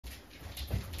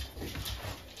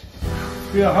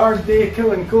It's been a hard day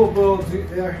killing kobolds out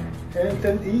there.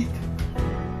 Anything to eat?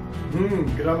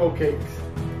 Grummlecakes.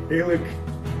 They look...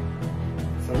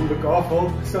 some look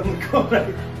awful, some look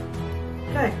alright.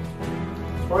 Okay.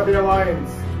 For the Alliance.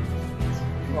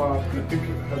 Oh, I think it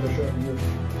had a shot in this.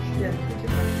 Yeah,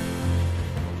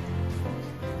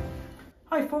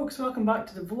 hi folks, welcome back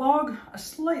to the vlog. A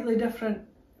slightly different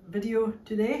video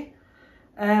today.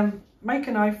 Mike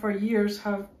and I for years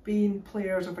have been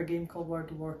players of a game called World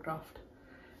of Warcraft.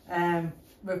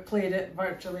 We've played it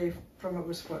virtually from it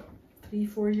was what,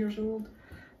 3-4 years old?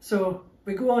 So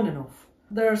we go on and off.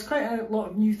 There's quite a lot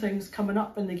of new things coming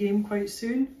up in the game quite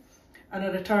soon, and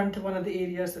a return to one of the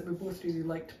areas that we both really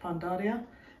liked, Pandaria,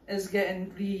 is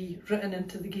getting rewritten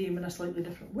into the game in a slightly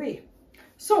different way.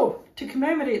 So, to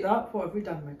commemorate that, what have we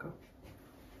done, Michael?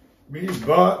 We've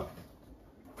got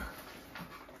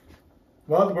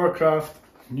World of Warcraft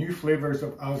New Flavours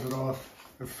of Azeroth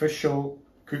official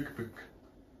cookbook.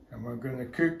 And we're going to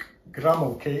cook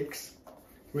Grummlecakes,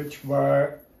 which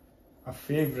were a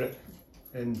favourite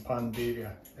in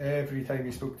Pandaria. Every time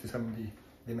you spoke to somebody,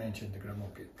 they mentioned the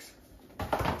Grummlecakes.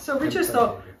 So we just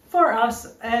thought, for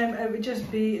us, it would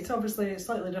just be, it's obviously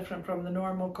slightly different from the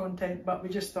normal content, but we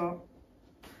just thought,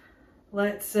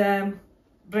 let's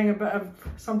bring a bit of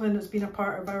something that's been a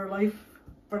part of our life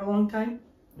for a long time.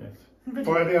 Yes.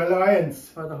 For the Alliance.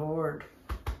 For the Horde.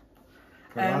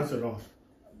 For Azeroth.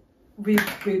 We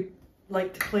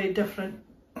like to play different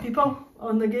people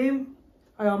on the game.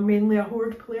 I am mainly a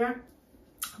Horde player,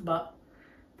 but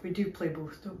we do play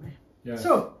both, don't we? Yes.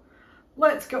 So,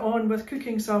 let's get on with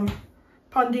cooking some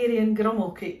Pandarian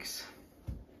Grummlecakes.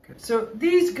 Okay. So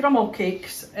these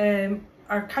Grummlecakes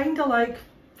are kind of like,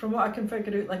 from what I can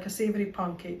figure out, like a savoury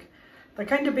pancake. They're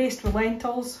kind of based with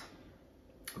lentils,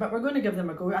 but we're going to give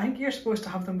them a go. I think you're supposed to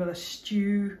have them with a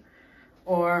stew,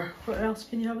 or what else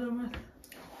can you have them with?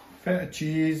 Feta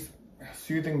cheese,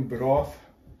 soothing broth,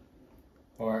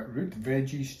 or root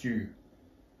veggie stew.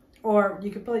 Or you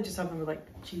could probably just have them with like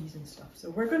cheese and stuff. So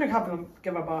we're going to have them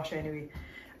give a bash anyway.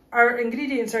 Our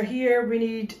ingredients are here. We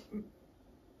need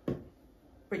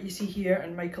what you see here,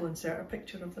 and Michael insert a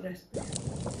picture of the recipe.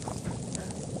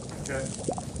 Okay.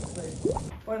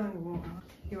 Boiling water.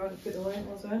 You want to put the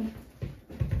lentils in?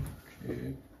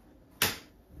 Okay.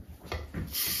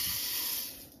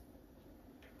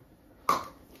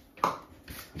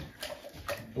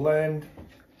 Blend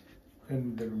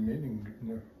in the remaining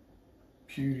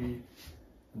puree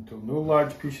until no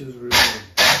large pieces remain.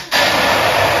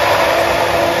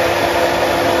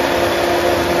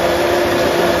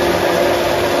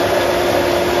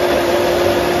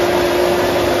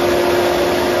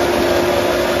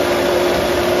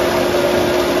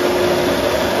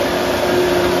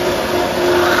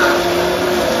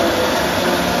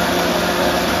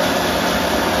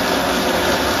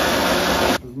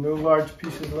 There's no large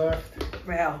pieces left.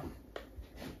 Well,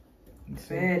 it's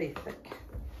very thick.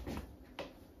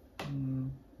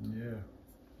 Yeah.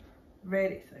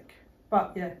 Very thick.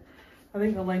 But yeah, I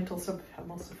think the lentils have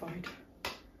emulsified.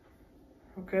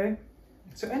 Okay,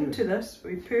 so into this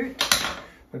we put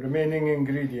the remaining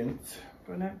ingredients.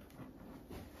 Go now.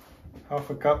 Half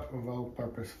a cup of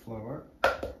all-purpose flour.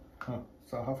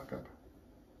 Is that half a cup?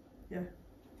 Yeah.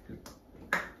 Good.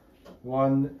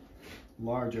 1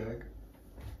 large egg.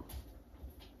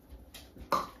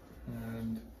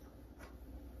 And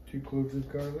 2 cloves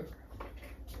of garlic.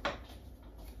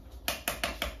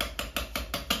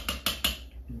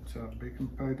 It's baking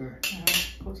powder.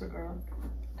 Cloves of garlic.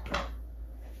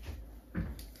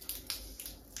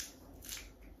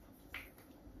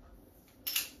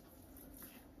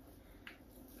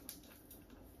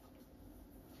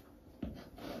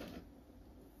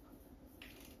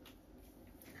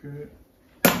 Okay.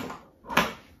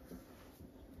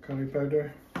 Curry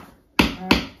powder.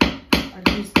 I'd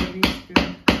use the wee spoon.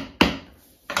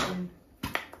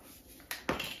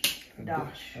 A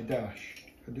dash. A dash.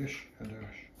 A dish. A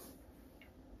dash.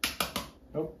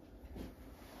 Nope.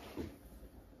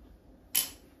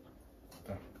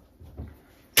 There.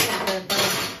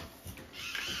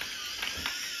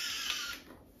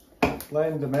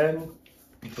 Blend them in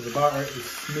until the batter is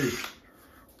smooth.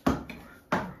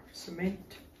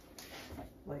 Cement.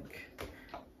 Like.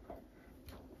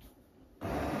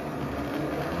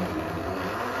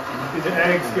 Is the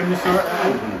eggs going to sort out?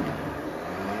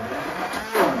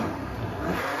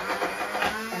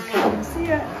 I can't see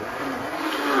it.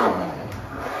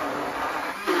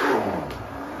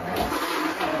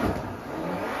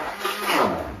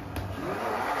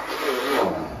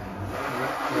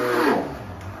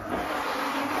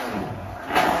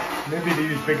 Maybe they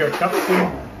use bigger cups in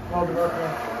World of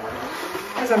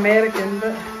Warcraft. It's American,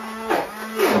 but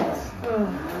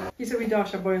Oh, use a wee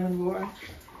dash of boiling water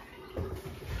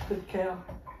for the kettle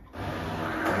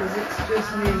because it's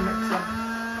just a wee mixer.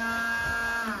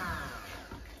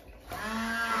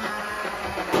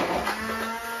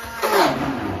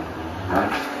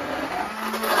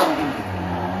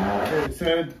 It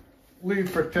said leave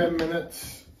for 10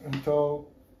 minutes until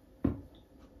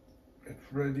it's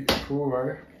ready to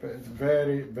pour, but it's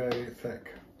very, very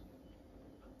thick.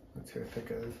 Let's see how thick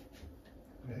it is.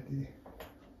 Ready?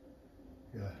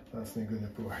 Yeah, that's not going to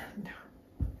pour. No.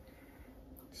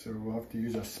 So we'll have to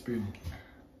use a spoon.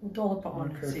 We'll dollop it on Look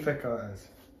and how see. thick that is.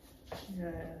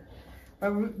 Yeah.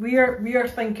 But we are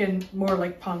thinking more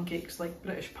like pancakes, like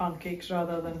British pancakes,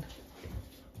 rather than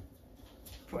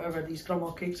whatever these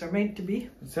Grummlecakes are meant to be.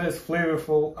 It says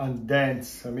flavourful and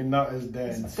dense. I mean, that is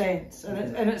dense. It's dense,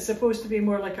 and it's supposed to be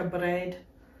more like a bread.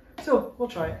 So we'll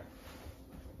try it.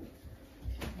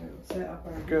 We'll set up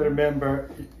our. You gotta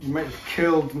remember, you might have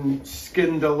killed and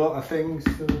skinned a lot of things.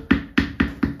 So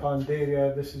in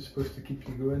Pandaria, this is supposed to keep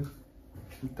you going,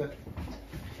 isn't it?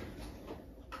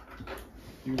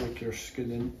 You like your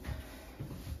skinning.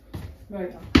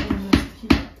 Right, I'm putting this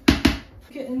here.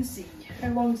 Look and see. How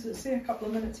long does it say? A couple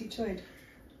of minutes each side.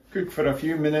 Cook for a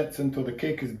few minutes until the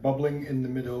cake is bubbling in the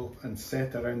middle and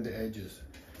set around the edges.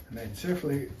 And then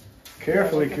carefully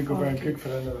like a cook over and pancake. cook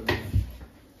for another minute.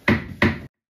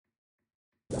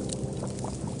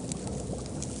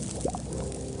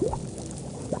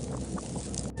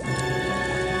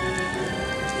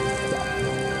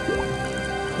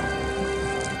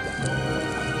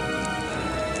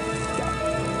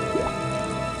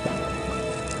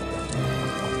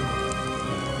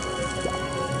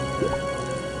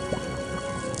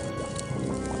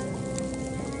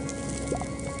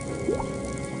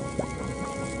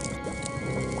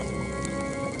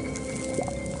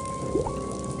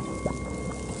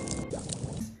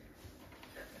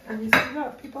 Can you see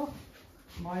that, people?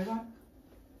 My one.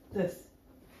 This.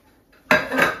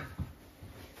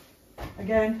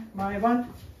 Again, my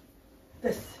one.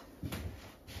 This.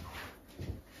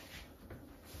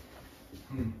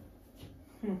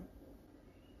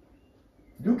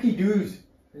 Looky doos,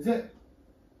 is it?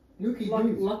 Looky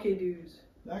doos. Lucky doos.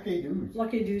 Lucky doos.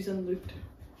 Lucky doos and loot.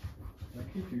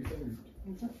 Lucky doos and loot.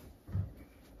 Is it?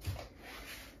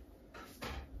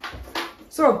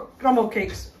 So,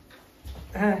 Grummlecakes.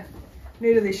 Not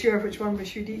really sure which one we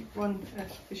should eat.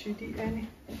 If we should eat any.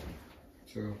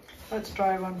 So Let's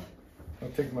try one. I'll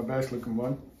take my best looking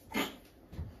one. You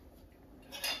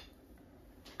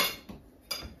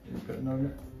putting on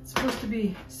it? It's supposed to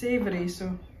be savoury,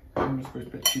 so I'm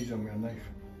supposed to put cheese on with a knife.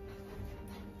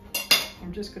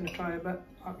 I'm just going to try a bit,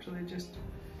 actually, just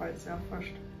by itself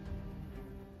first.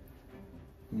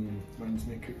 Mine's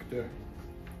not cooked there.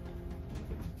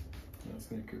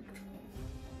 That's not cooked.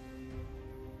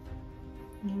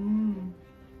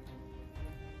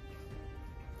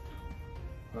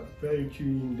 That's very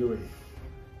chewy and doughy.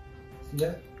 Isn't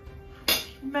it?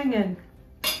 Minging.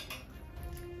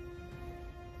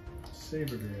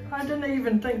 Savoury. I didn't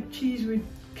even think cheese would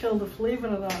kill the flavour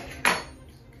of that.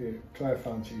 Okay, try a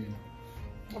fancy one.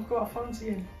 I've got a fancy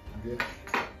in. Yeah.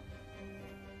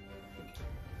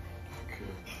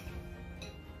 Okay.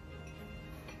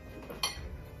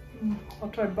 I'll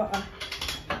try butter.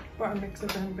 Butter makes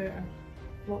everything better.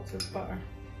 Lots of butter.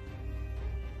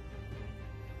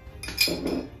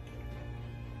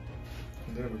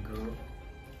 There we go.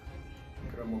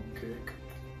 Grummlecake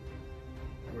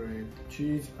with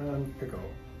cheese and pickle.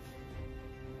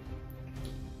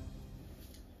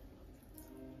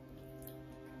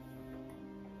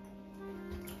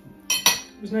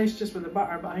 It was nice just with the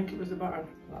butter, but I think it was the butter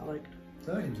that I liked.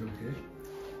 That is okay.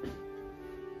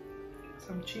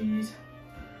 Some cheese.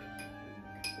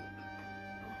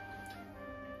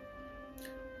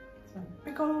 Some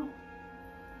pickle.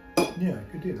 Yeah, I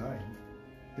could do that.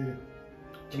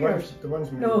 Cheers. The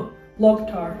ones made. No, log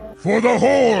tar. For the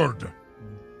Horde!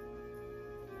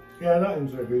 Yeah, that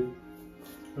ones are good.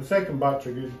 The second batch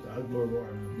are good. I had more water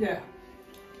in them. Yeah.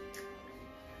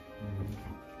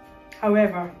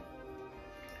 However,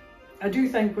 I do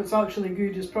think what's actually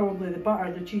good is probably the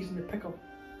butter, the cheese and the pickle.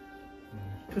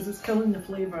 Because it's killing the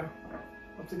flavour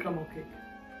of the Grummlecake.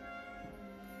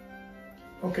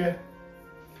 Okay.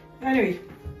 Anyway,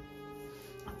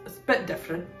 it's a bit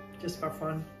different, just for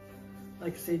fun.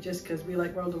 Like I say, just because we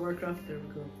like World of Warcraft, there we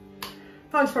go.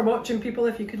 Thanks for watching, people.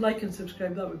 If you could like and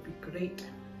subscribe, that would be great.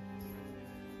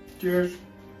 Cheers.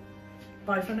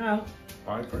 Bye for now.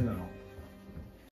 Bye for now.